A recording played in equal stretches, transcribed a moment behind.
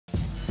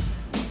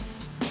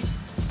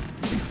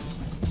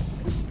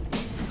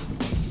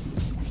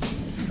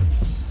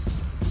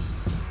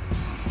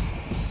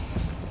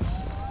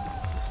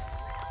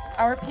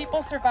Our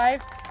people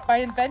survived by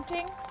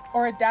inventing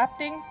or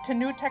adapting to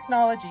new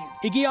technologies.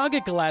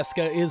 Igiugig,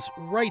 Alaska is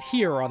right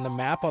here on the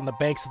map on the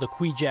banks of the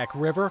Kvichak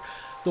River.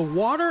 The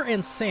water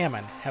and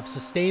salmon have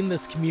sustained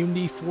this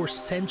community for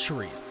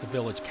centuries. The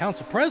village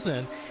council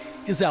president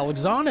is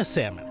Alexana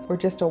Salmon. We're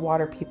just a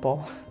water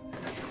people.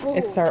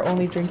 It's our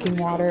only drinking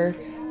water,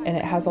 and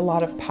it has a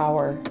lot of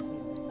power.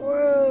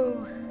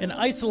 Whoa. An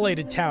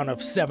isolated town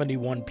of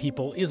 71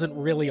 people isn't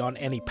really on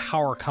any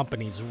power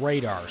company's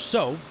radar,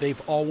 so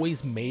they've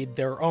always made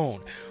their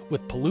own,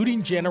 with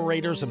polluting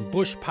generators and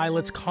bush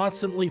pilots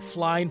constantly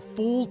flying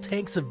full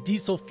tanks of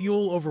diesel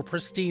fuel over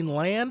pristine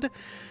land.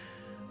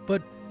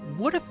 But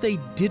what if they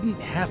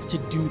didn't have to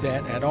do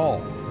that at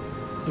all?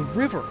 The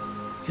river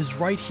is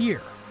right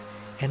here,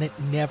 and it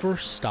never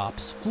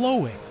stops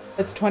flowing.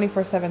 It's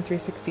 24/7,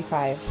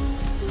 365.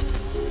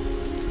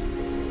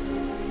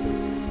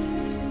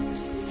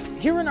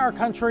 Here in our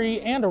country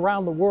and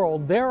around the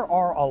world, there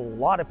are a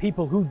lot of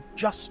people who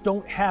just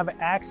don't have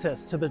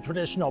access to the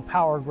traditional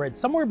power grid.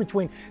 Somewhere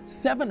between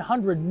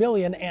 700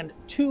 million and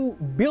 2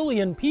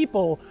 billion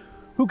people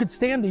who could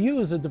stand to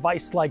use a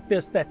device like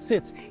this that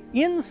sits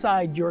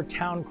inside your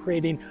town,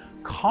 creating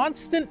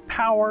constant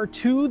power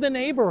to the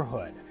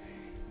neighborhood.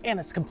 And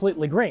it's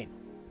completely green.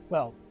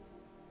 Well,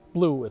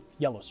 blue with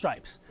yellow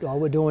stripes. All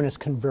we're doing is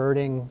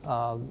converting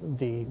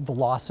the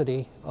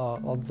velocity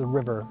of the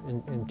river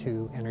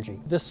into energy.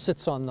 This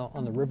sits on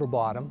the river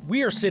bottom.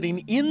 We are sitting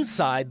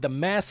inside the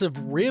massive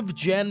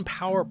RivGen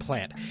power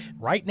plant.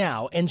 Right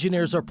now,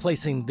 engineers are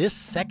placing this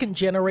second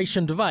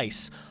generation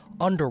device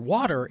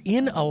underwater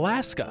in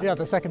Alaska. Yeah,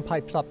 the second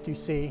pipe's up, you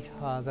see.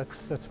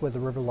 That's where the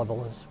river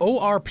level is.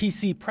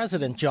 ORPC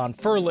President John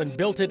Ferland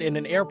built it in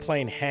an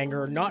airplane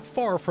hangar not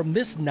far from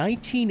this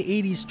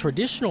 1980s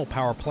traditional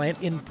power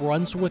plant in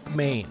Brunswick,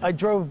 Maine. I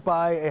drove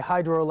by a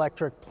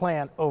hydroelectric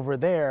plant over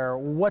there.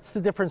 What's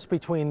the difference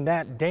between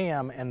that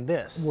dam and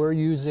this? We're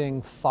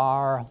using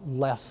far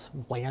less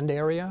land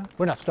area.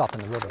 We're not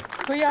stopping the river.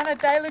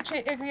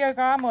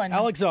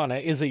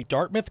 Alexana is a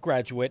Dartmouth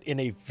graduate in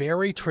a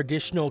very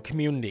traditional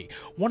community,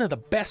 one of the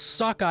best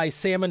sockeye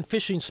salmon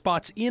fishing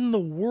spots in the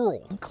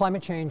world.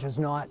 Climate change is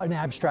not an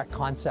abstract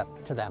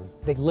concept to them.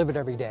 They live it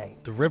every day.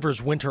 The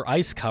river's winter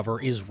ice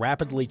cover is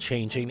rapidly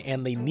changing,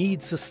 and they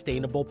need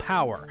sustainable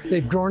power.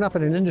 They've grown up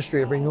in an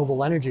industry of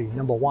renewable energy,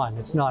 number one.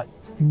 It's not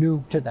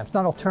new to them. It's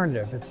not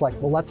alternative. It's like,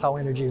 well, that's how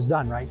energy is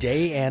done, right?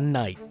 Day and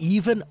night,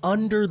 even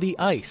under the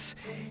ice,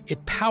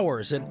 it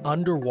powers an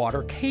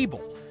underwater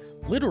cable,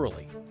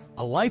 literally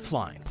a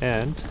lifeline.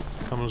 And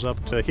comes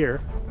up to here,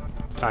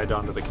 tied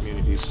onto the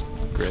community's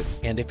grid.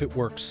 And if it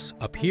works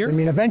up here? I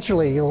mean,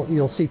 eventually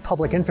you'll see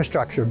public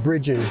infrastructure,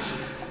 bridges,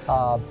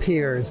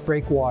 piers,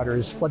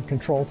 breakwaters, flood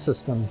control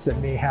systems that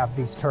may have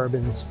these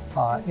turbines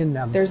in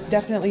them. There's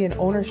definitely an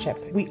ownership.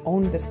 We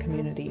own this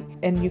community,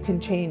 and you can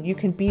change. You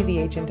can be the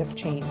agent of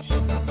change.